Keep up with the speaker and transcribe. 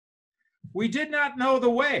We did not know the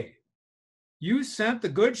way. You sent the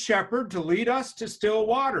Good Shepherd to lead us to still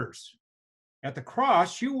waters. At the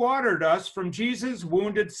cross, you watered us from Jesus'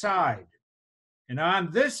 wounded side. And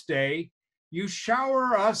on this day, you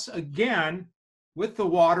shower us again with the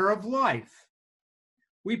water of life.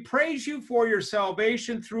 We praise you for your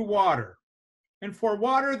salvation through water, and for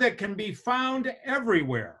water that can be found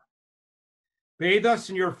everywhere. Bathe us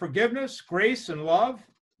in your forgiveness, grace, and love.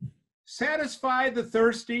 Satisfy the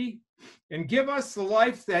thirsty, and give us the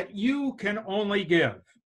life that you can only give.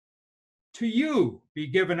 To you be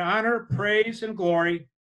given honor, praise, and glory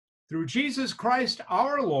through Jesus Christ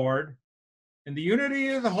our Lord, in the unity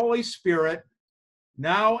of the Holy Spirit,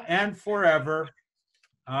 now and forever.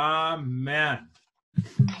 Amen.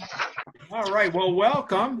 All right, well,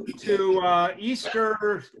 welcome to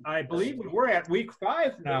Easter. I believe we're at week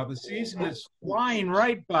 5 now. The season is flying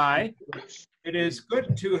right by. It is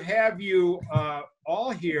good to have you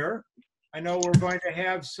all here. I know we're going to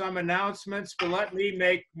have some announcements, but let me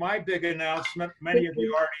make my big announcement. Many of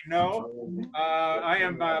you already know.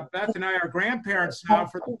 Beth and I are grandparents now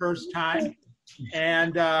for the first time.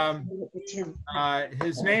 And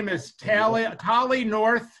his name is Tolly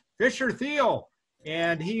North Fisher Thiel.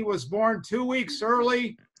 And he was born 2 weeks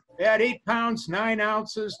early at 8 pounds, 9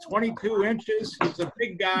 ounces, 22 inches. He's a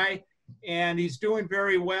big guy, and he's doing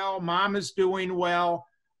very well. Mom is doing well.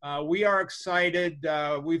 We are excited.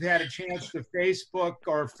 We've had a chance to Facebook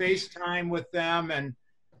or FaceTime with them, and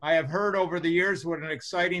I have heard over the years what an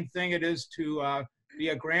exciting thing it is to be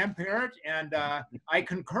a grandparent, and I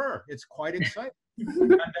concur. It's quite exciting.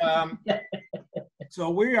 And,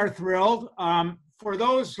 so we are thrilled. For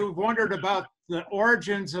those who've wondered about the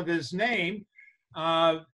origins of his name,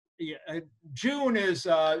 June is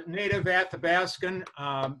native Athabascan,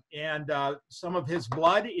 and some of his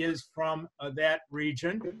blood is from that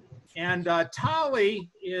region. And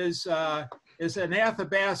Tolly is an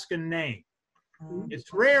Athabascan name.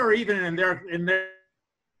 It's rare even in their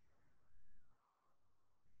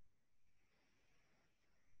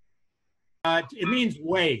it means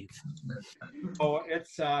wave. So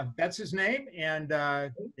it's that's his name, and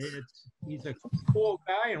he's a cool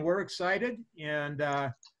guy, and we're excited. And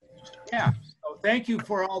yeah, so thank you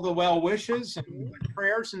for all the well wishes and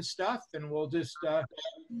prayers and stuff. And we'll just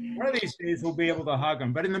one of these days we'll be able to hug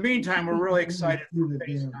him. But in the meantime, we're really excited for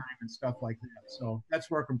FaceTime and stuff like that. So that's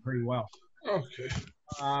working pretty well. Okay.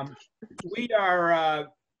 We are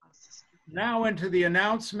now into the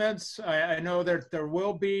announcements. I know that there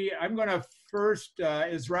will be. I'm going to first,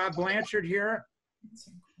 is Rob Blanchard here?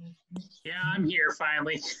 Yeah, I'm here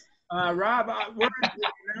finally. Rob, we're into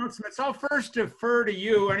the announcements. I'll first defer to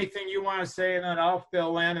you, anything you want to say, and then I'll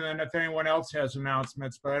fill in, and then if anyone else has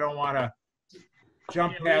announcements, but I don't want to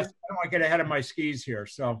jump past, I don't want to get ahead of my skis here,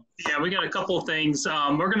 so. Yeah, we got a couple of things.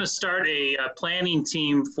 We're going to start a planning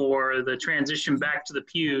team for the transition back to the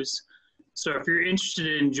pews. So if you're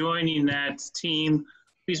interested in joining that team,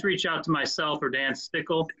 please reach out to myself or Dan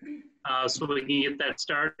Stickle so we can get that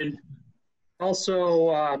started.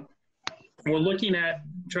 Also, we're looking at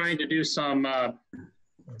trying to do some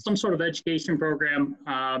sort of education program.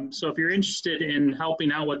 So if you're interested in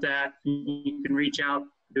helping out with that, you can reach out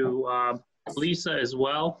to Lisa as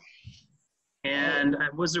well. And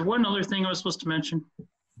was there one other thing I was supposed to mention?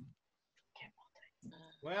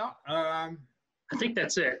 Well, I think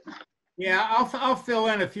that's it. Yeah, I'll fill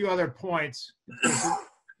in a few other points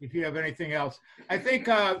if you have anything else. I think,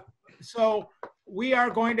 so we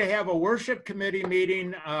are going to have a worship committee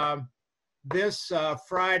meeting this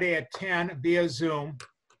Friday at 10 via Zoom.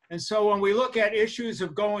 And so when we look at issues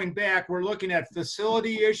of going back, we're looking at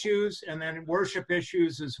facility issues and then worship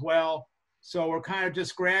issues as well. So we're kind of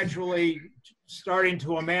just gradually starting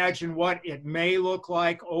to imagine what it may look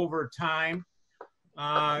like over time.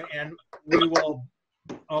 And we will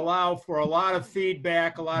allow for a lot of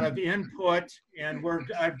feedback, a lot of input, and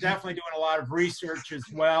I'm definitely doing a lot of research as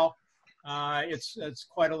well. It's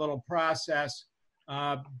quite a little process,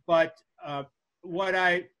 but what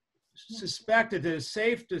I suspect it is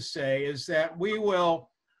safe to say is that we will,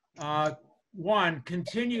 one,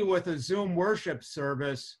 continue with a Zoom worship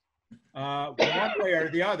service one way or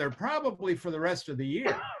the other, probably for the rest of the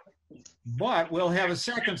year. But we'll have a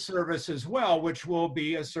second service as well, which will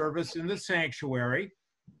be a service in the sanctuary,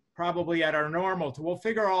 probably at our normal. We'll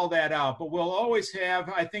figure all that out, but we'll always have,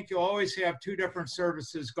 I think you'll always have 2 different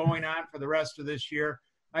services going on for the rest of this year.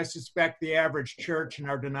 I suspect the average church in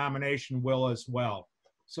our denomination will as well.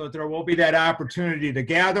 So there will be that opportunity to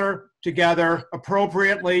gather together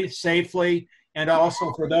appropriately, safely, and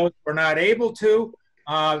also for those who are not able to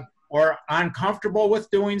or uncomfortable with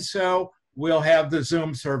doing so, we'll have the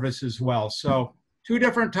Zoom service as well. So two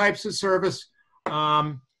different types of service.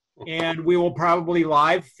 And we will probably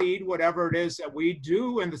live feed whatever it is that we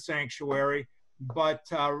do in the sanctuary, but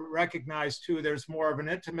recognize too, there's more of an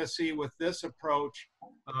intimacy with this approach.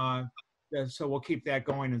 So we'll keep that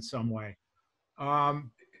going in some way.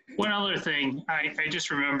 One other thing, I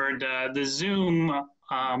just remembered the Zoom.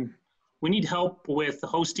 We need help with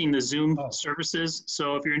hosting the Zoom services.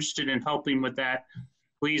 So if you're interested in helping with that,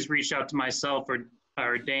 please reach out to myself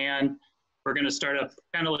or Dan. We're going to start up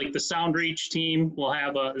kind of like the Sound Reach team. We'll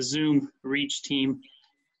have a Zoom Reach team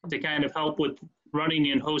to kind of help with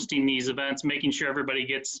running and hosting these events, making sure everybody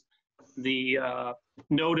gets the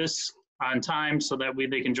notice on time so that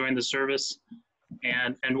they can join the service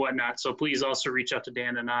and whatnot. So please also reach out to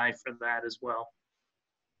Dan and I for that as well.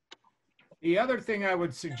 The other thing I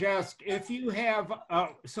would suggest, if you have,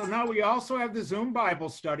 so now we also have the Zoom Bible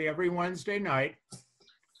study every Wednesday night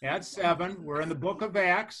at 7. We're in the book of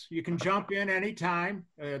Acts. You can jump in anytime.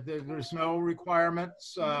 There's no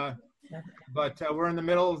requirements, but we're in the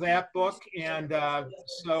middle of that book. And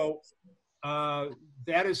so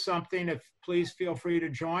that is something, please feel free to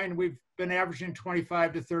join. We've been averaging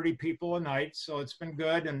 25 to 30 people a night, so it's been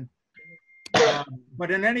good. And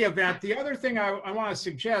but in any event, the other thing I want to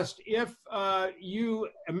suggest, if you,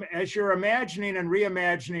 as you're imagining and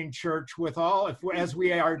reimagining church as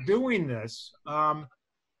we are doing this,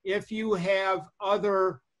 if you have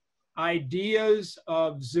other ideas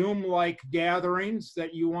of Zoom-like gatherings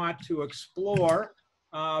that you want to explore,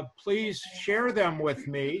 please share them with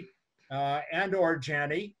me and or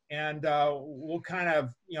Jenny, and we'll kind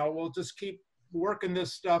of, we'll just keep working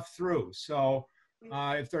this stuff through. So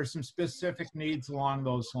if there's some specific needs along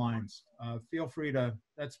those lines, feel free to,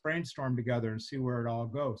 let's brainstorm together and see where it all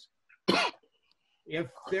goes. If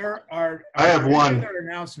there are I have one other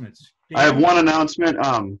announcements. I have one announcement.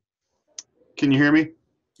 Can you hear me?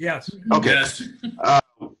 Yes. Okay. Yes.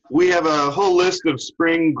 We have a whole list of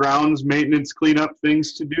spring grounds maintenance cleanup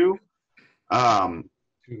things to do.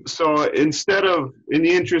 So instead of, in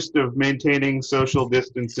the interest of maintaining social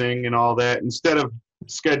distancing and all that, instead of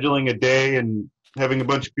scheduling a day and having a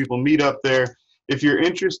bunch of people meet up there, if you're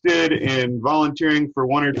interested in volunteering for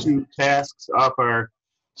 1 or 2 tasks off our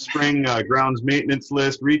spring grounds maintenance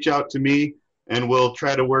list, reach out to me and we'll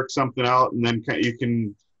try to work something out, and then you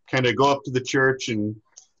can kind of go up to the church and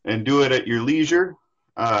do it at your leisure.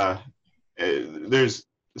 Yeah,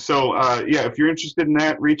 if you're interested in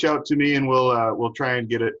that, reach out to me and we'll try and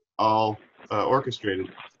get it all orchestrated.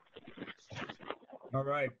 All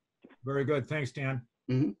right. Very good. Thanks, Dan.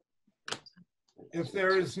 Mm-hmm. If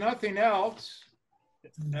there is nothing else,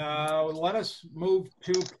 let us move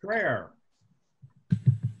to prayer.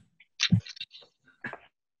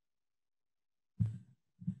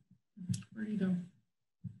 Where'd he go?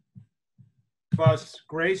 Give us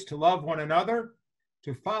grace to love one another,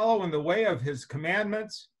 to follow in the way of his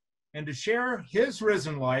commandments, and to share his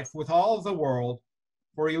risen life with all of the world.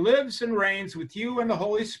 For he lives and reigns with you in the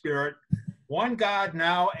Holy Spirit, one God,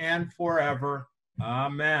 now and forever.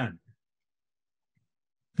 Amen.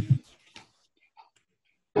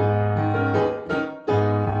 Open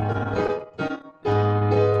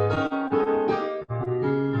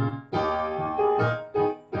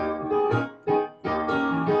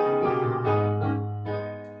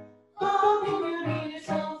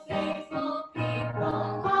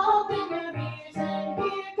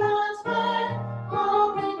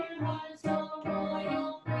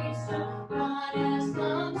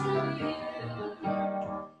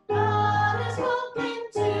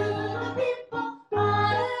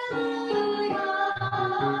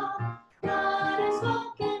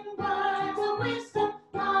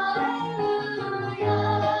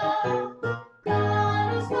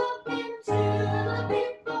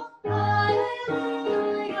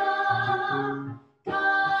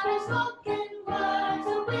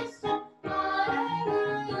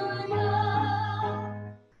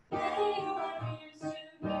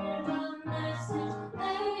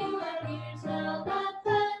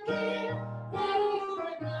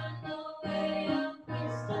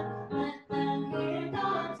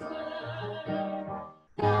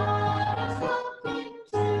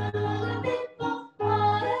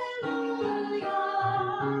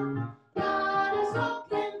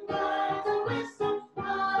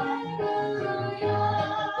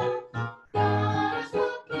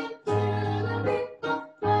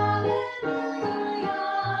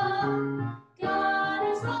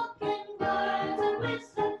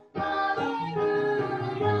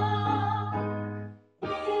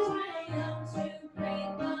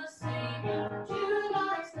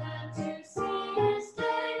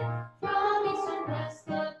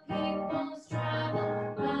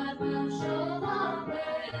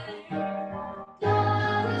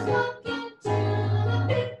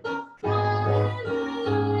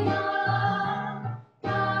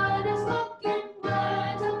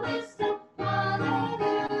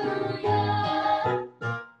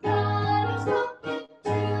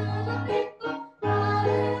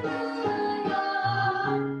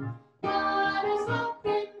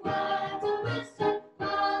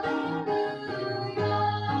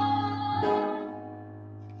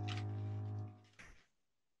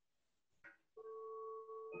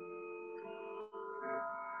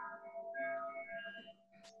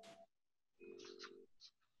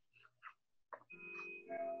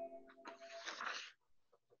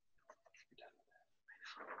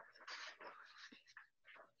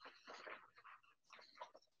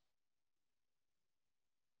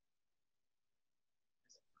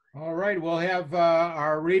All right, we'll have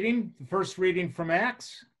our reading, the first reading from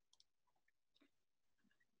Acts.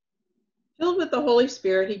 Filled with the Holy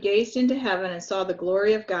Spirit, he gazed into heaven and saw the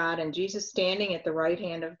glory of God and Jesus standing at the right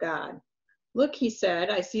hand of God. Look, he said,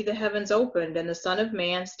 I see the heavens opened and the Son of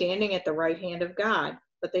Man standing at the right hand of God.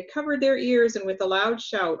 But they covered their ears and with a loud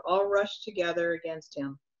shout all rushed together against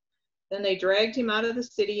him. Then they dragged him out of the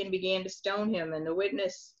city and began to stone him, and the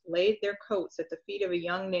witness laid their coats at the feet of a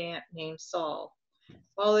young man named Saul.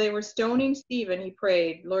 While they were stoning Stephen, he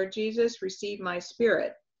prayed, Lord Jesus, receive my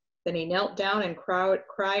spirit. Then he knelt down and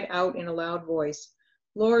cried out in a loud voice,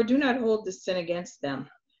 Lord, do not hold this sin against them.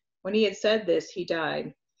 When he had said this, he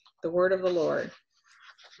died. The word of the Lord.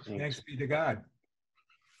 Thanks be to God.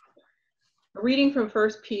 A reading from 1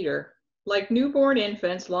 Peter. Like newborn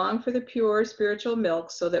infants, long for the pure spiritual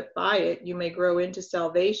milk, so that by it you may grow into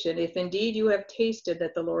salvation, if indeed you have tasted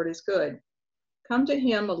that the Lord is good. Come to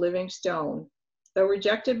him, a living stone. Though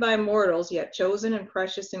rejected by mortals, yet chosen and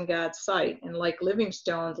precious in God's sight, and like living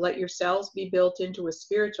stones, let yourselves be built into a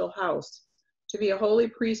spiritual house, to be a holy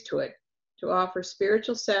priesthood, to offer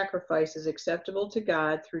spiritual sacrifices acceptable to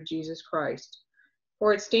God through Jesus Christ.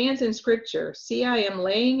 For it stands in Scripture, see, I am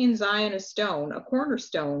laying in Zion a stone, a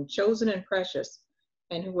cornerstone, chosen and precious,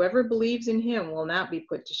 and whoever believes in him will not be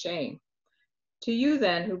put to shame. To you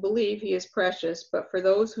then who believe he is precious, but for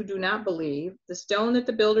those who do not believe, the stone that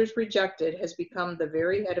the builders rejected has become the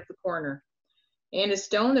very head of the corner, and a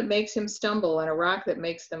stone that makes him stumble and a rock that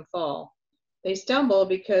makes them fall. They stumble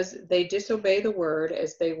because they disobey the word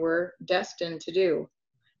as they were destined to do.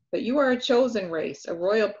 But you are a chosen race, a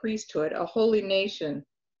royal priesthood, a holy nation,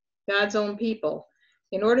 God's own people,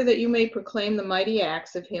 in order that you may proclaim the mighty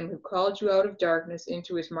acts of him who called you out of darkness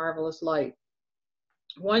into his marvelous light.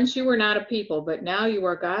 Once you were not a people, but now you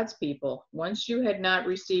are God's people. Once you had not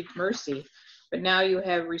received mercy, but now you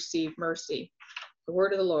have received mercy. The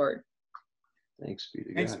word of the Lord. Thanks be to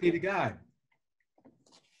God. Thanks be to God.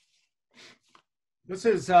 This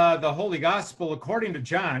is the Holy Gospel according to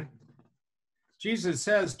John. Jesus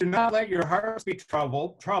says, do not let your hearts be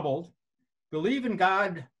troubled. Believe in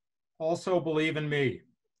God, also believe in me.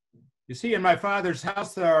 You see, in my Father's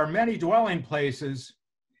house there are many dwelling places,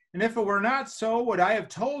 and if it were not so, would I have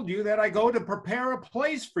told you that I go to prepare a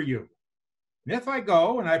place for you? And if I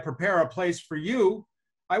go and I prepare a place for you,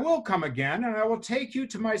 I will come again, and I will take you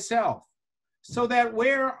to myself, so that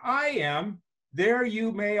where I am, there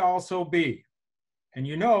you may also be. And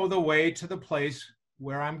you know the way to the place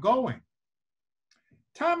where I'm going.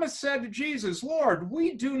 Thomas said to Jesus, Lord,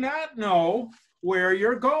 we do not know where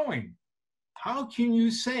you're going. How can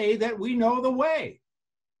you say that we know the way?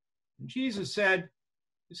 And Jesus said,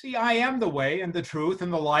 you see, I am the way and the truth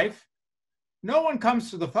and the life. No one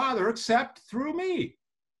comes to the Father except through me.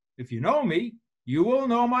 If you know me, you will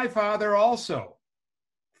know my Father also.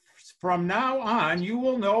 From now on, you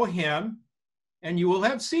will know him and you will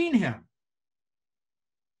have seen him.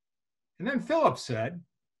 And then Philip said,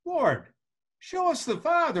 Lord, show us the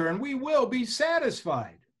Father, and we will be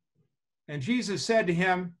satisfied. And Jesus said to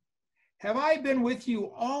him, have I been with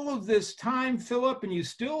you all of this time, Philip, and you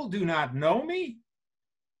still do not know me?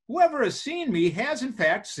 Whoever has seen me has in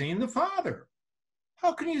fact seen the Father.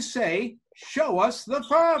 How can you say, show us the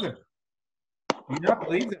Father? Do you not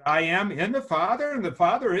believe that I am in the Father, and the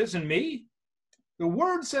Father is in me? The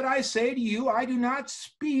words that I say to you, I do not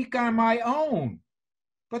speak on my own,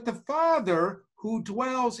 but the Father who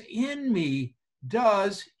dwells in me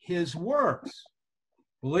does his works.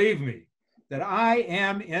 Believe me that I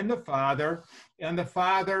am in the Father and the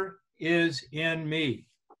Father is in me.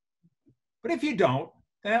 But if you don't,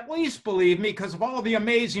 then at least believe me because of all the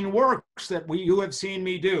amazing works that you have seen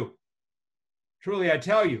me do. Truly, I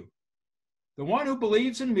tell you, the one who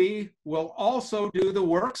believes in me will also do the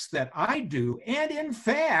works that I do, and in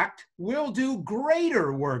fact will do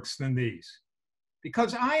greater works than these,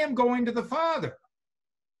 because I am going to the Father.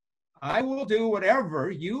 I will do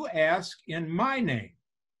whatever you ask in my name,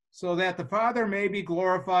 so that the Father may be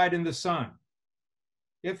glorified in the Son.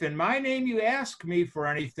 If in my name you ask me for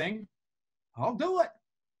anything, I'll do it.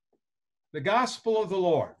 The Gospel of the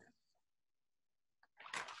Lord.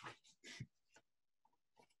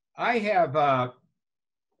 I've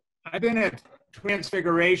been at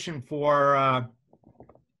Transfiguration for a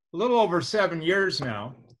little over 7 years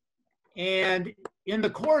now. And in the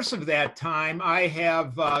course of that time, I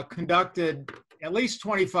have conducted at least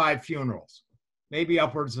 25 funerals, maybe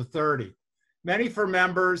upwards of 30. Many for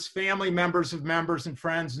members, family members of members and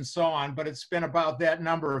friends and so on, but it's been about that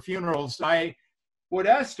number of funerals. I would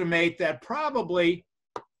estimate that probably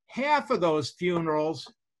half of those funerals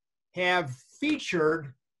have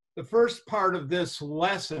featured the first part of this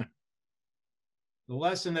lesson. the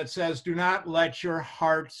lesson that says, do not let your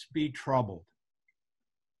hearts be troubled.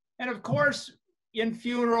 And of course, in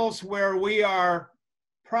funerals where we are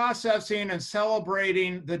processing and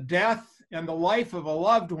celebrating the death and the life of a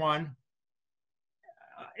loved one,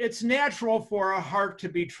 it's natural for a heart to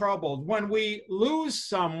be troubled. When we lose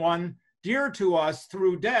someone dear to us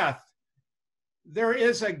through death, there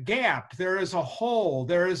is a gap, there is a hole,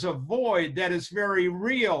 there is a void that is very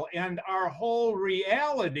real, and our whole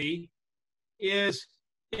reality is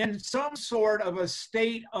in some sort of a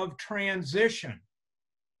state of transition.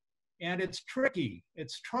 And it's tricky,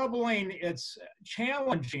 it's troubling, it's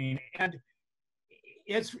challenging, and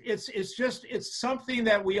it's something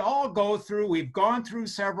that we all go through. We've gone through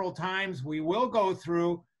several times. We will go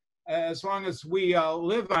through as long as we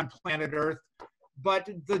live on planet Earth. But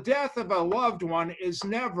the death of a loved one is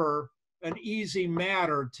never an easy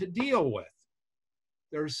matter to deal with.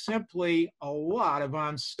 There's simply a lot of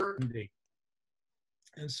uncertainty.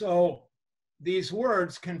 And so these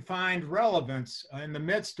words can find relevance in the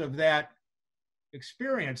midst of that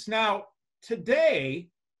experience. Now, today,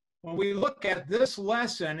 when we look at this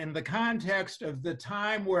lesson in the context of the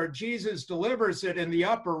time where Jesus delivers it in the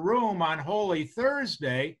upper room on Holy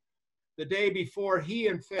Thursday, the day before he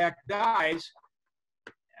in fact dies,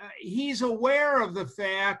 he's aware of the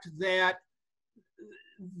fact that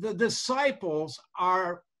the disciples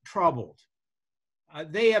are troubled.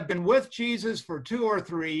 They have been with Jesus for 2 or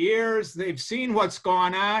 3 years. They've seen what's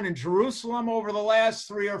gone on in Jerusalem over the last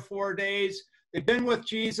 3 or 4 days. They've been with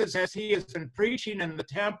Jesus as he has been preaching in the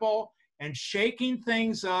temple and shaking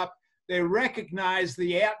things up. They recognize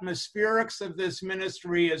the atmospherics of this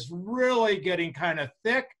ministry is really getting kind of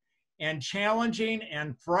thick and challenging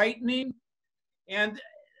and frightening. And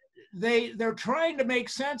they're trying to make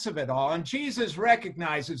sense of it all. And Jesus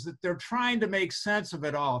recognizes that they're trying to make sense of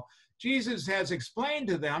it all. Jesus has explained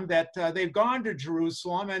to them that they've gone to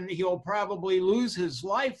Jerusalem and he'll probably lose his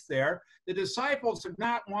life there. The disciples have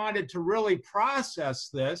not wanted to really process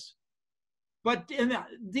this, but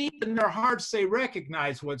deep in their hearts, they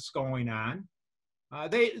recognize what's going on.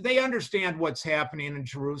 They understand what's happening in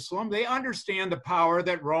Jerusalem. They understand the power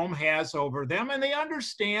that Rome has over them, and they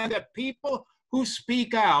understand that people who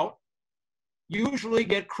speak out usually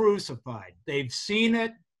get crucified. They've seen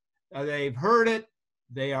it, they've heard it,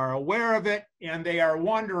 they are aware of it, and they are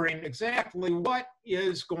wondering exactly what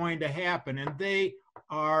is going to happen, and they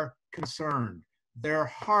are concerned. Their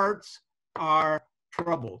hearts are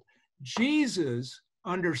troubled. Jesus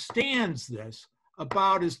understands this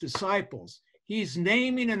about his disciples. He's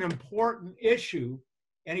naming an important issue,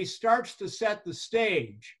 and he starts to set the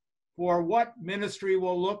stage for what ministry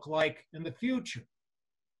will look like in the future.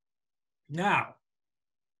 Now,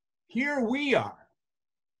 here we are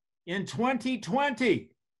in 2020,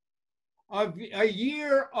 a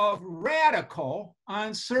year of radical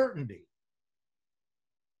uncertainty.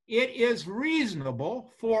 It is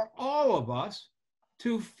reasonable for all of us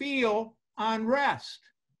to feel unrest.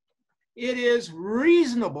 It is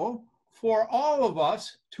reasonable for all of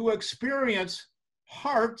us to experience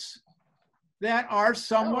hearts that are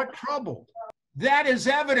somewhat troubled. That is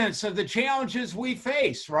evidence of the challenges we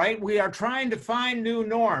face, right? We are trying to find new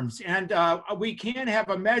norms, and we can have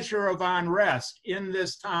a measure of unrest in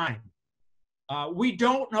this time. We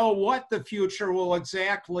don't know what the future will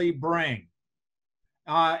exactly bring.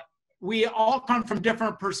 We all come from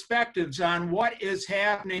different perspectives on what is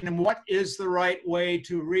happening and what is the right way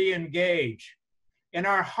to re-engage. And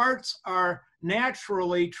our hearts are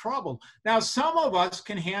naturally troubled. Now, some of us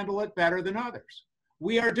can handle it better than others.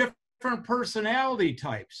 We are different personality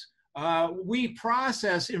types. We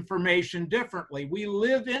process information differently. We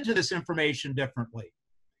live into this information differently.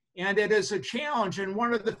 And it is a challenge. And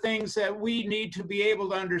one of the things that we need to be able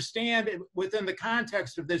to understand within the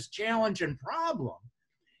context of this challenge and problem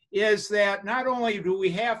is that not only do we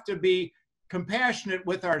have to be compassionate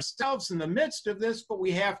with ourselves in the midst of this, but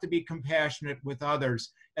we have to be compassionate with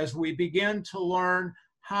others as we begin to learn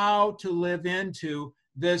how to live into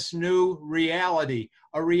this new reality,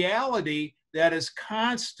 a reality that is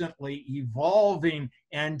constantly evolving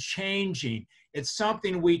and changing. It's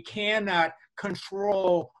something we cannot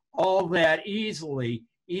control all that easily,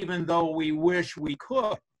 even though we wish we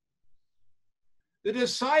could. The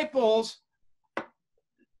disciples,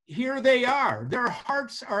 here they are. Their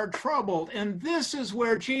hearts are troubled. And this is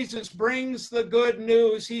where Jesus brings the good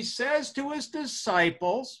news. He says to his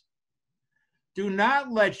disciples, do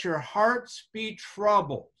not let your hearts be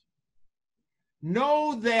troubled.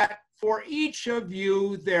 Know that for each of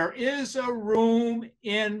you, there is a room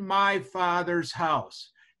in my Father's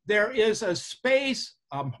house. There is a space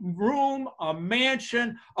a room, a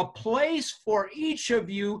mansion, a place for each of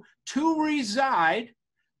you to reside,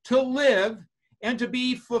 to live, and to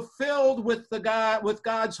be fulfilled with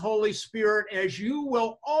God's Holy Spirit as you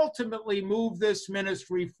will ultimately move this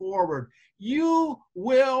ministry forward. You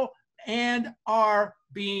will and are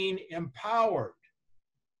being empowered.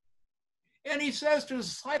 And he says to his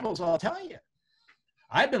disciples, I'll tell you,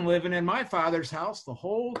 I've been living in my Father's house the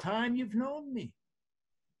whole time you've known me.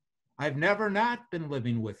 I've never not been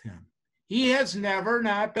living with him. He has never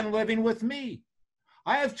not been living with me.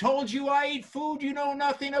 I have told you I eat food you know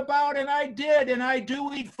nothing about, and I did, and I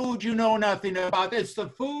do eat food you know nothing about. It's the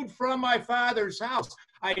food from my Father's house.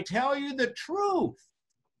 I tell you the truth,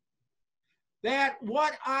 that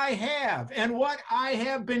what I have and what I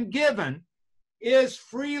have been given is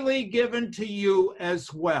freely given to you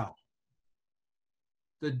as well.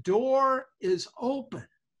 The door is open,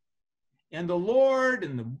 and the Lord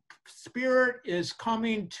and the Spirit is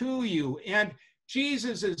coming to you. And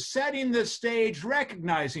Jesus is setting the stage,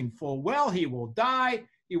 recognizing full well he will die,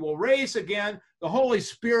 he will raise again, the Holy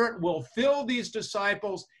Spirit will fill these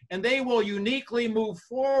disciples, and they will uniquely move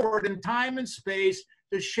forward in time and space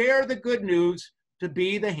to share the good news, to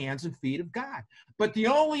be the hands and feet of God. But the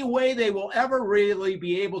only way they will ever really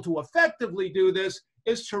be able to effectively do this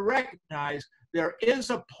is to recognize there is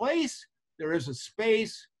a place, there is a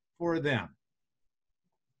space for them.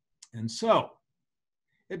 And so,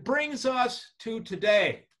 it brings us to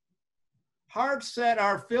today. Hearts that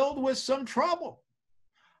are filled with some trouble.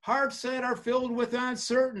 Hearts that are filled with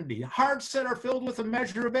uncertainty. Hearts that are filled with a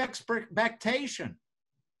measure of expectation.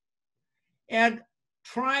 And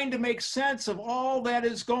trying to make sense of all that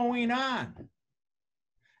is going on.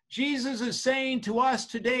 Jesus is saying to us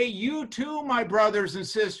today, you too, my brothers and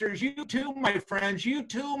sisters, you too, my friends, you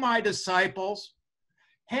too, my disciples,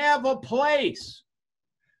 have a place.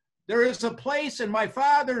 There is a place in my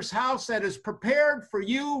Father's house that is prepared for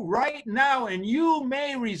you right now, and you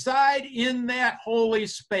may reside in that holy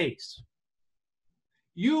space.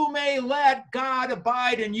 You may let God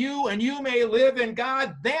abide in you, and you may live in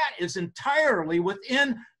God. That is entirely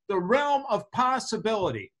within the realm of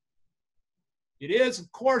possibility. It is,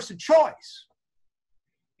 of course, a choice.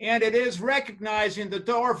 And it is recognizing the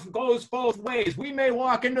door goes both ways. We may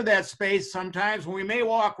walk into that space sometimes, and we may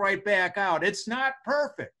walk right back out. It's not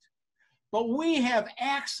perfect. But we have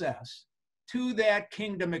access to that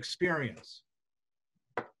kingdom experience.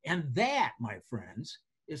 And that, my friends,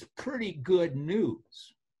 is pretty good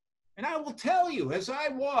news. And I will tell you, as I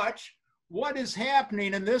watch what is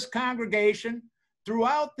happening in this congregation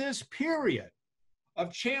throughout this period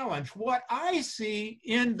of challenge, what I see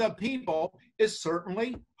in the people is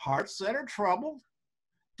certainly hearts that are troubled,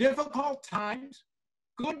 difficult times,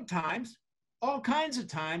 good times, all kinds of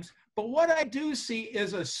times. But what I do see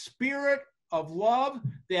is a spirit of love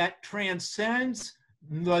that transcends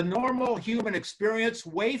the normal human experience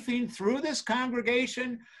wafting through this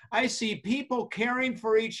congregation. I see people caring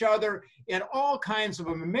for each other in all kinds of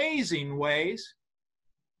amazing ways.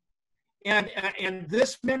 And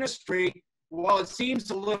this ministry, while it seems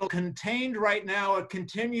a little contained right now, it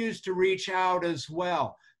continues to reach out as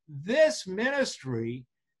well. This ministry,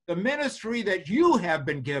 the ministry that you have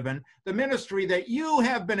been given, the ministry that you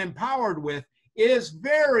have been empowered with, is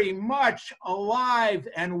very much alive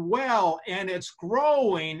and well, and it's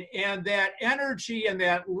growing, and that energy and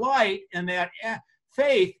that light and that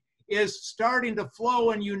faith is starting to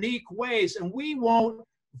flow in unique ways. And we won't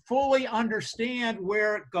fully understand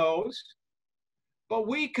where it goes, but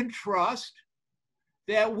we can trust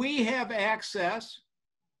that we have access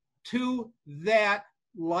to that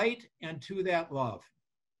light and to that love.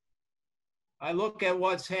 I look at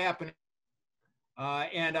what's happening,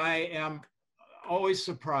 and I am always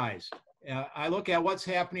surprised. I look at what's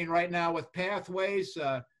happening right now with Pathways.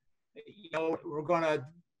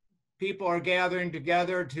 People are gathering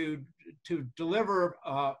together to deliver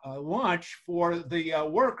a lunch for the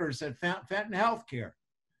workers at Fenton Healthcare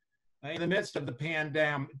in the midst of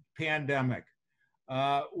the pandemic.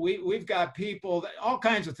 We've got people, all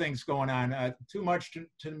kinds of things going on. Too much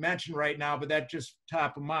to mention right now, but that's just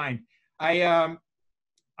top of mind. I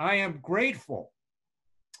am grateful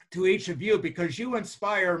to each of you because you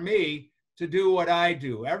inspire me to do what I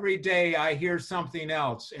do. Every day I hear something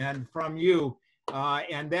else and from you,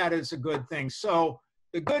 and that is a good thing. So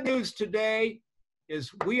the good news today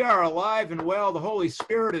is we are alive and well. The Holy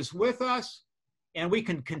Spirit is with us, and we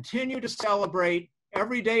can continue to celebrate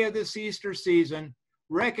every day of this Easter season,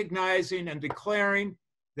 recognizing and declaring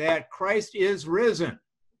that Christ is risen.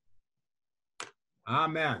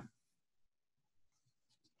 Amen.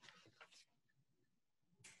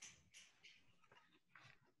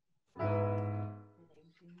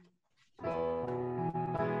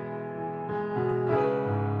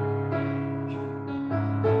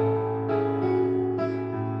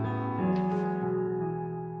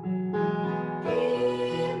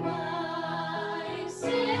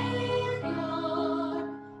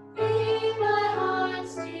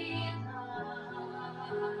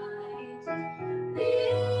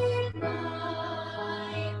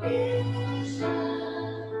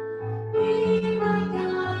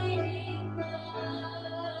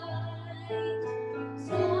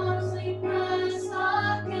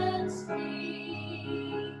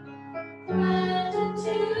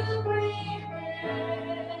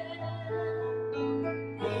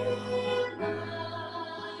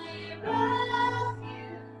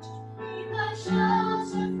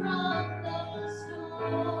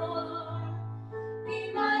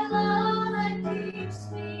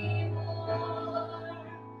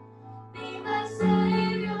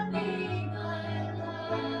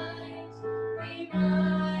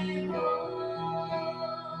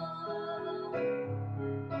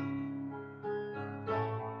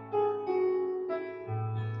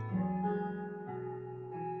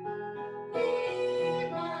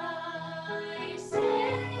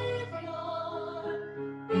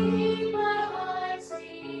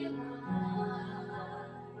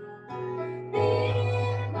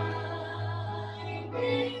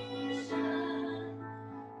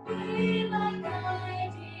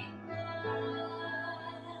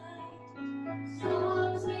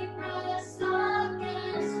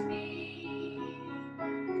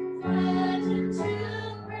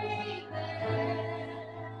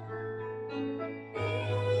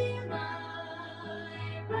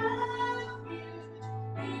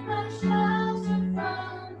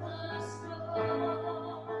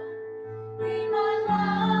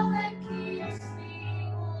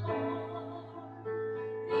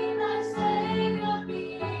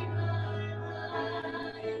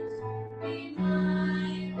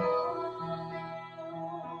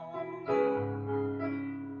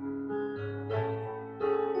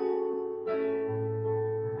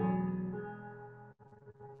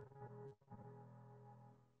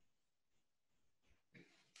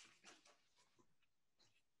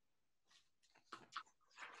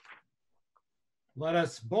 Let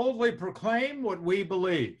us boldly proclaim what we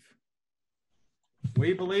believe.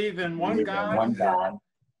 We believe in one God,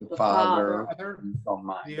 the Father,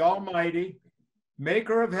 the Almighty,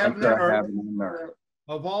 maker of heaven and earth,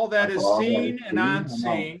 of all that is seen and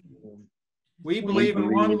unseen. We believe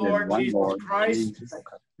in one Lord Jesus Christ,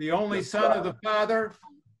 the only Son of the Father,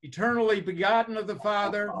 eternally begotten of the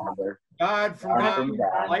Father, God from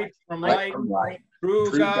God, light from light,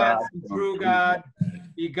 true God from true God,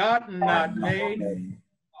 begotten, not made,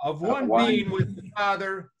 of one being with the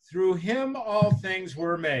Father. Through him all things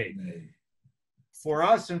were made. For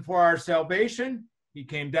us and for our salvation, he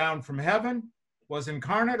came down from heaven, was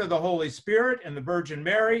incarnate of the Holy Spirit and the Virgin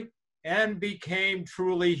Mary, and became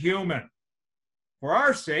truly human. For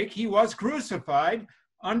our sake, he was crucified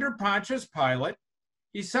under Pontius Pilate.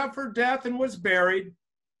 He suffered death and was buried.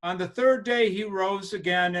 On the third day, he rose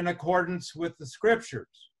again in accordance with the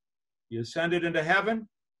scriptures. He ascended into heaven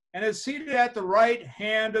and is seated at the right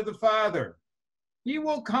hand of the Father. He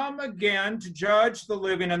will come again to judge the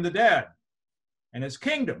living and the dead, and his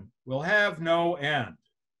kingdom will have no end.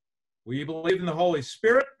 We believe in the Holy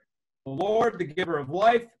Spirit, the Lord, the giver of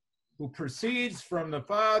life, who proceeds from the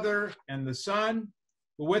Father and the Son,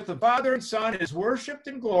 who with the Father and Son is worshiped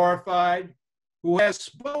and glorified, who has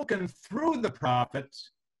spoken through the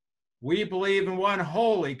prophets. We believe in one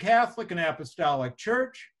holy, Catholic, and Apostolic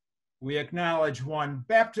Church. We acknowledge one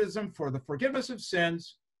baptism for the forgiveness of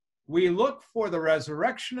sins. We look for the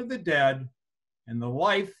resurrection of the dead and the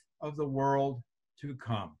life of the world to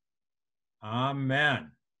come.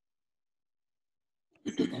 Amen.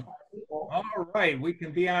 All right, we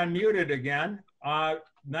can be unmuted again.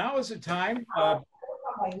 Now is the time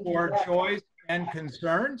for joys and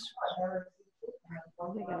concerns.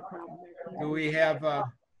 Do we have?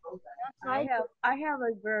 I have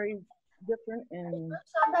a very different and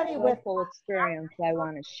joyful experience I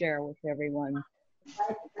want to share with everyone.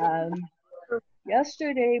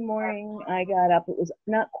 Yesterday morning, I got up. It was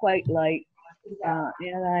not quite light,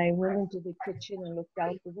 and I went into the kitchen and looked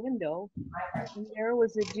out the window, and there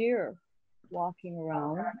was a deer walking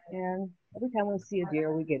around. And every time we see a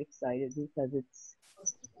deer, we get excited because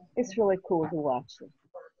it's really cool to watch them.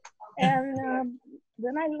 And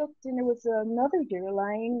then I looked, and there was another deer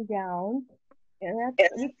lying down, and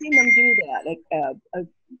we've seen them do that, like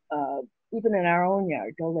even in our own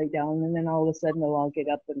yard. They'll lay down, and then all of a sudden they'll all get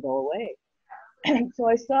up and go away. So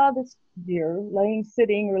I saw this deer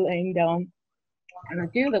sitting or laying down, and a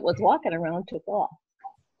deer that was walking around took off,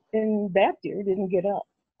 and that deer didn't get up.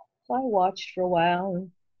 So I watched for a while, and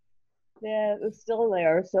yeah, it was still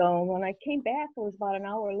there. So when I came back, it was about an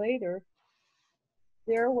hour later.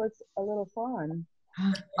 There was a little fawn,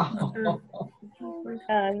 and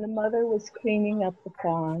the mother was cleaning up the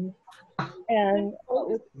fawn, and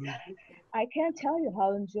I can't tell you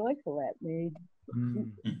how joyful that made.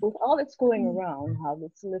 With all that's going around, how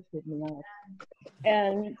this lifted me up.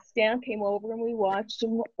 And Stan came over, and we watched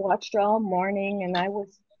all morning, and the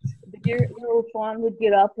little fawn would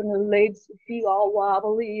get up, and her legs would be all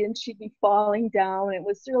wobbly, and she'd be falling down. It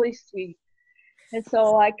was really sweet. And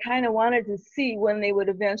so I kind of wanted to see when they would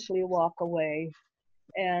eventually walk away.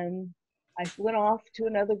 And I went off to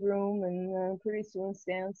another room, and pretty soon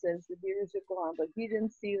Stan says the deers are gone, but he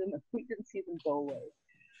didn't see them. We didn't see them go away.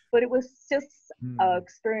 But it was just an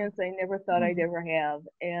experience I never thought I'd ever have.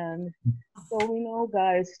 And so we know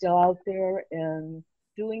God is still out there and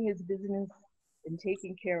doing his business and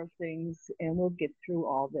taking care of things, and we'll get through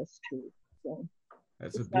all this too. So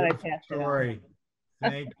that's a beautiful story.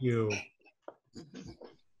 Thank you.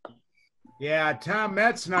 Yeah, Tom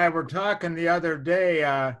Metz and I were talking the other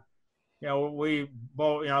day. We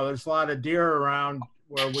both, there's a lot of deer around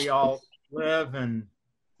where we all live, and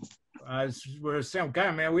we're saying,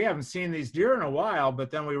 God, man, we haven't seen these deer in a while, but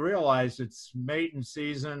then we realized it's mating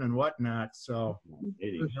season and whatnot. So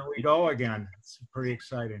here we go again. It's pretty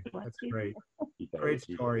exciting. That's great. Great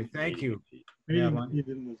story. Thank you.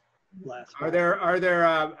 Are there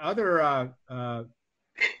other?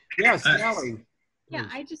 Yes, Sally. Yeah,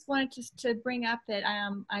 I just wanted to bring up that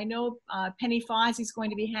I know Penny Foz is going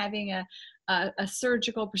to be having a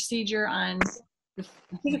surgical procedure on, I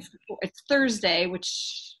think it's Thursday,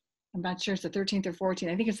 which I'm not sure it's the 13th or 14th.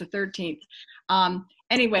 I think it's the 13th.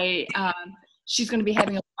 Anyway, she's going to be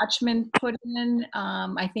having a Watchman put in,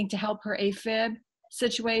 I think, to help her AFib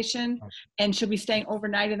situation, and she'll be staying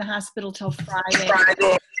overnight in the hospital till Friday.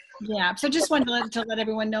 Yeah, so just wanted to let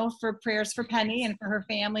everyone know for prayers for Penny and for her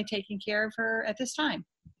family taking care of her at this time.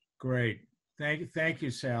 Great. Thank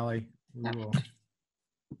you, Sally. We will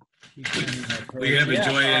we have a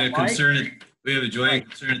joy and a concern. We have a joy and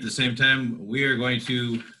concern at the same time. We are going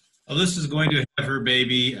to, Alyssa's going to have her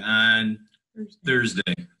baby on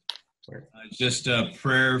Thursday. Just a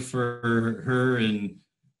prayer for her and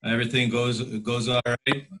everything goes all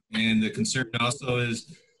right. And the concern also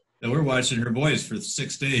is that we're watching her boys for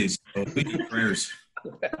 6 days. So we need prayers.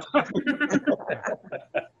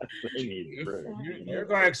 You're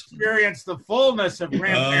going to experience the fullness of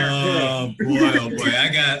grandparenthood. Oh boy!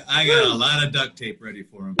 I got a lot of duct tape ready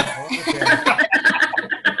for him. Okay.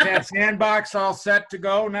 That sandbox all set to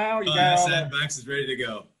go now? You got all that? Sandbox is ready to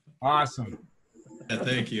go. Awesome. Yeah,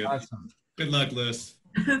 thank you. Awesome. Good luck, Liz.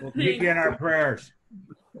 We'll keep you in our prayers.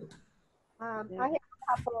 I have a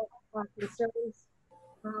couple of concerns.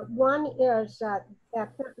 One is that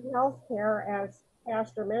health care, as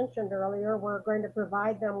Pastor mentioned earlier, we're going to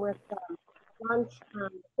provide them with lunch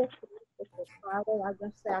on the 15th, which is Friday. I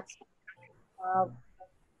guess that's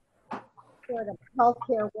sort of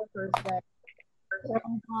healthcare workers day.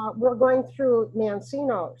 And we're going through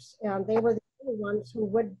Mancino's, and they were the only ones who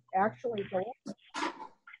would actually go.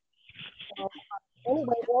 So,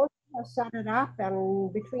 anyway, Rose has set it up,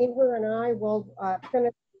 and between her and I, we'll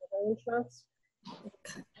finish the arrangements.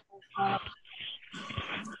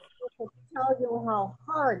 To tell you how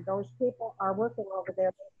hard those people are working over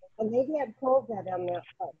there, and they've had COVID in their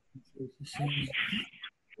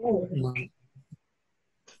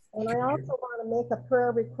And I also want to make a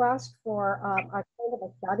prayer request for a kind of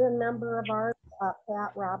a shut-in member of ours,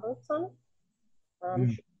 Pat Robertson. She's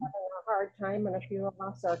having a hard time, and a few of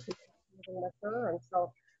us are communicating with her, and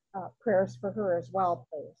so prayers for her as well,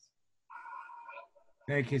 please.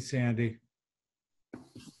 Thank you, Sandy.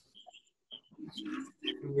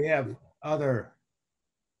 We have other,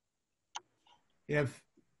 if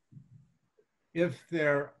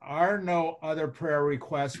there are no other prayer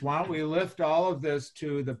requests, why don't we lift all of this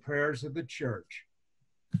to the prayers of the church?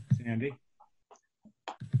 Sandy?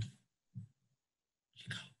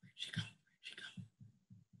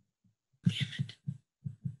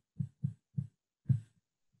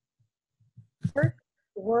 Church,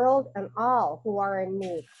 the world, and all who are in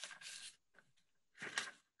need.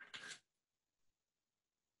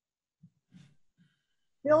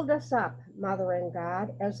 Build us up, Mother and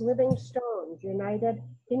God, as living stones united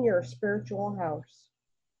in your spiritual house.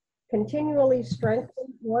 Continually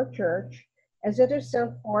strengthen your church as it is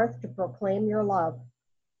sent forth to proclaim your love.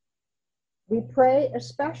 We pray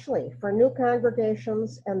especially for new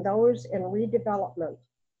congregations and those in redevelopment.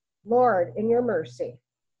 Lord, in your mercy,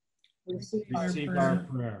 receive our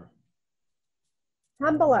prayer.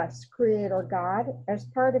 Humble us, Creator God, as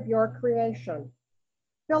part of your creation.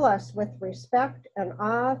 Fill us with respect and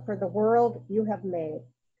awe for the world you have made,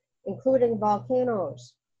 including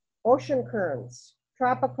volcanoes, ocean currents,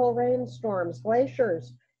 tropical rainstorms,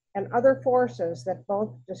 glaciers, and other forces that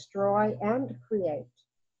both destroy and create.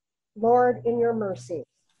 Lord, in your mercy,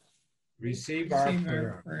 receive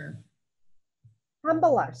our prayer.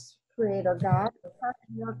 Humble us, Creator God, as part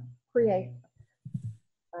of your creation.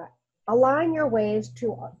 Align your ways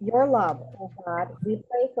to your love, O God. We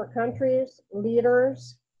pray for countries,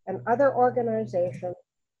 leaders, and other organizations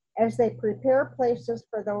as they prepare places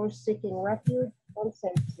for those seeking refuge and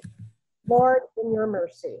safety. Lord, in your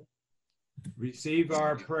mercy, receive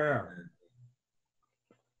our prayer.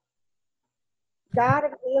 God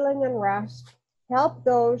of healing and rest, help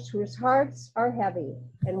those whose hearts are heavy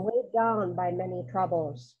and weighed down by many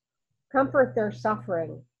troubles. Comfort their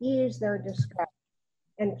suffering, ease their distress,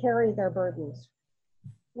 and carry their burdens.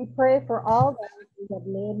 We pray for all those we have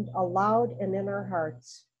named aloud and in our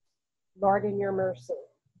hearts. Lord, in your mercy,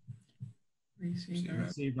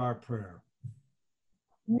 receive our prayer.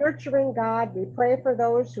 Nurturing God, we pray for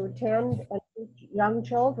those who tend and teach young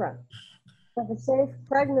children, for the safe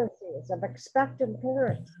pregnancies of expectant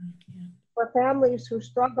parents, for families who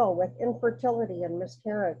struggle with infertility and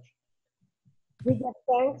miscarriage. We give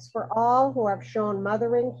thanks for all who have shown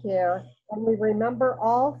mothering care, and we remember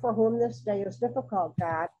all for whom this day is difficult,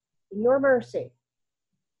 God. In your mercy,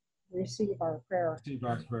 receive our prayer. Receive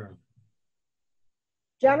our prayer.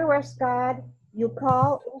 Generous God, you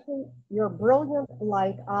call into your brilliant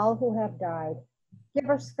light all who have died.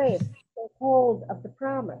 Give us faith to take hold of the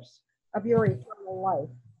promise of your eternal life.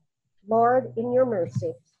 Lord, in your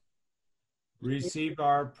mercy, receive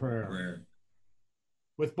our prayer.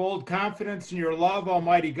 With bold confidence in your love,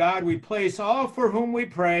 Almighty God, we place all for whom we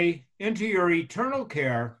pray into your eternal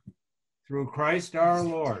care through Christ our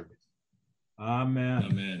Lord. Amen.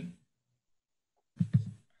 Amen.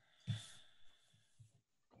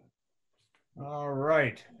 All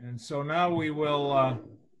right, and so now we will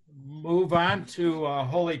move on to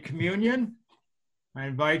Holy Communion. I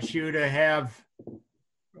invite you to have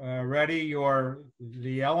ready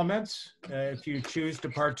the elements if you choose to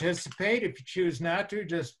participate. If you choose not to,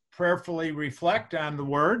 just prayerfully reflect on the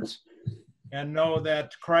words and know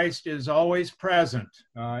that Christ is always present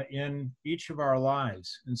in each of our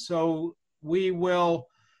lives. And so we will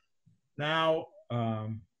now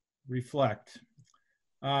reflect.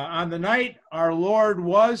 On the night our Lord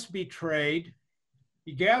was betrayed,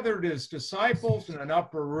 he gathered his disciples in an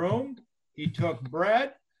upper room. He took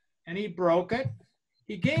bread and he broke it.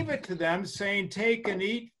 He gave it to them, saying, "Take and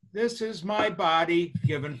eat. This is my body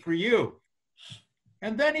given for you."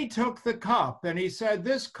 And then he took the cup and he said,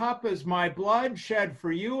 "This cup is my blood shed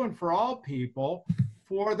for you and for all people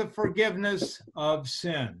for the forgiveness of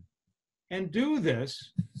sin. And do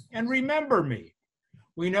this and remember me."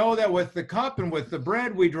 We know that with the cup and with the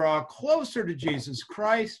bread, we draw closer to Jesus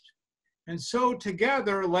Christ. And so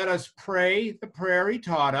together, let us pray the prayer he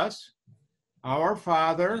taught us. Our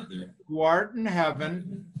Father, who art in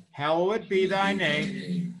heaven, hallowed be thy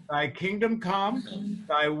name. Thy kingdom come,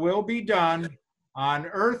 thy will be done on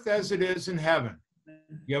earth as it is in heaven.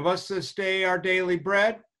 Give us this day our daily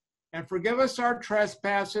bread, and forgive us our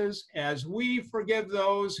trespasses as we forgive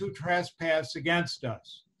those who trespass against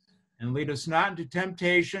us. And lead us not into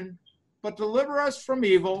temptation, but deliver us from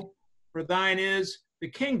evil. For thine is the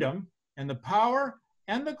kingdom and the power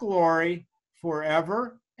and the glory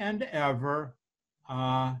forever and ever.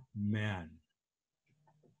 Amen.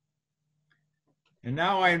 And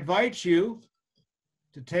now I invite you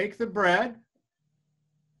to take the bread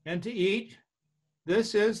and to eat.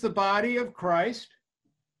 This is the body of Christ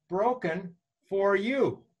broken for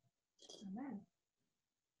you. Amen.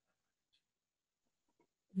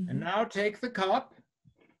 And now take the cup.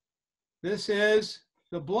 This is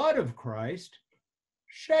the blood of Christ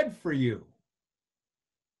shed for you.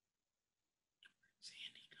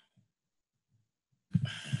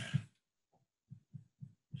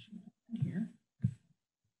 Here.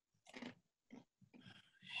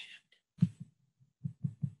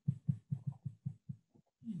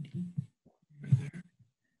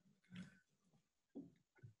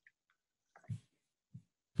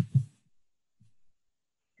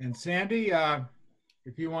 And Sandy,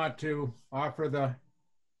 if you want to offer the...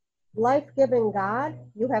 Life-giving God,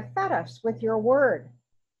 you have fed us with your word,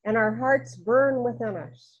 and our hearts burn within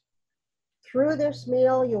us. Through this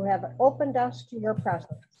meal, you have opened us to your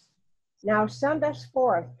presence. Now send us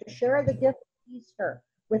forth to share the gift of Easter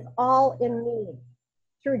with all in need.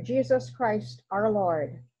 Through Jesus Christ, our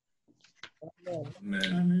Lord. Amen.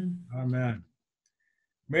 Amen. Amen.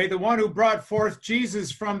 May the one who brought forth Jesus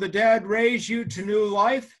from the dead raise you to new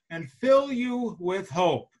life and fill you with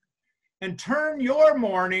hope, and turn your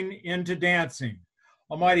mourning into dancing.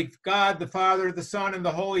 Almighty God, the Father, the Son, and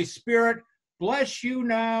the Holy Spirit, bless you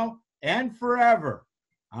now and forever.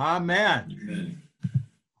 Amen. Amen.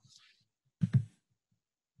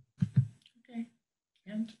 Okay.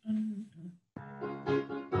 And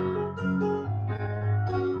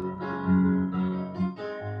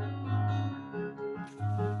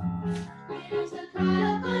It is the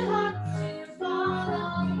cry of my heart to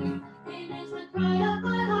follow you. It is the cry of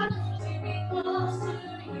my heart to be close to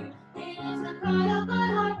you. It is the cry of my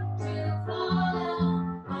heart to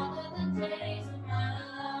follow all of the days of my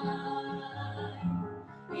life.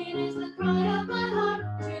 It is the cry of my heart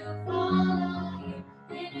to follow you.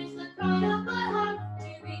 It is the cry of my heart to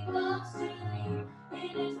be close to you.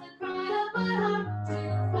 It is the cry of my heart to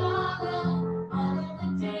follow all of the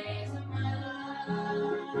days of my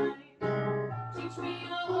life. Teach me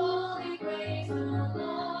your holy ways, O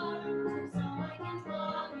Lord, so I can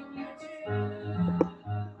walk in your truth.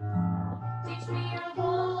 Teach me your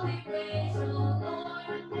holy ways, O Lord,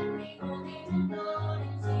 let me holy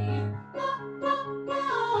devoted to you.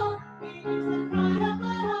 It is the cry of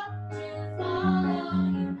my heart to follow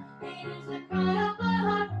you. It is the cry of my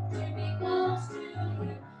heart to be close to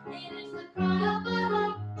you. It is the cry of my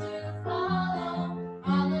heart to follow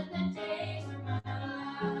all of the days of my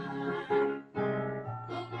life.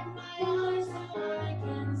 Open my eyes so I can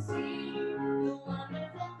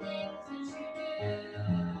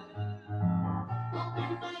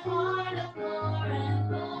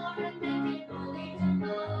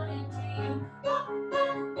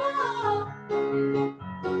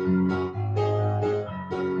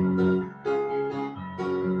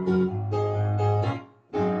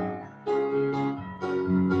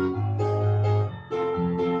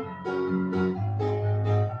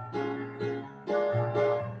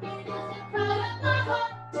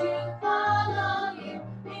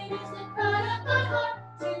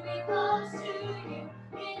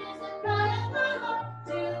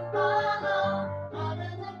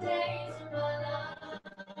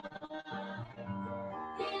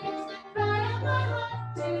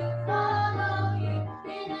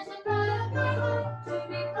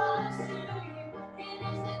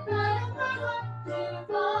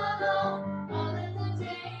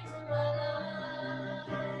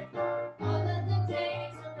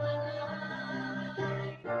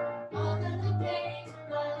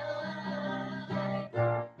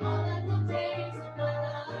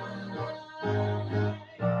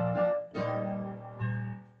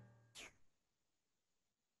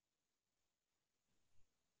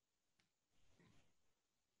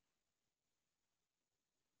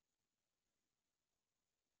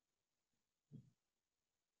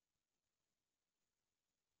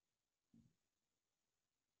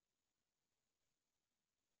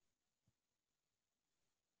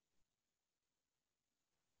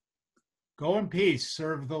Go in peace.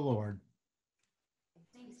 Serve the Lord.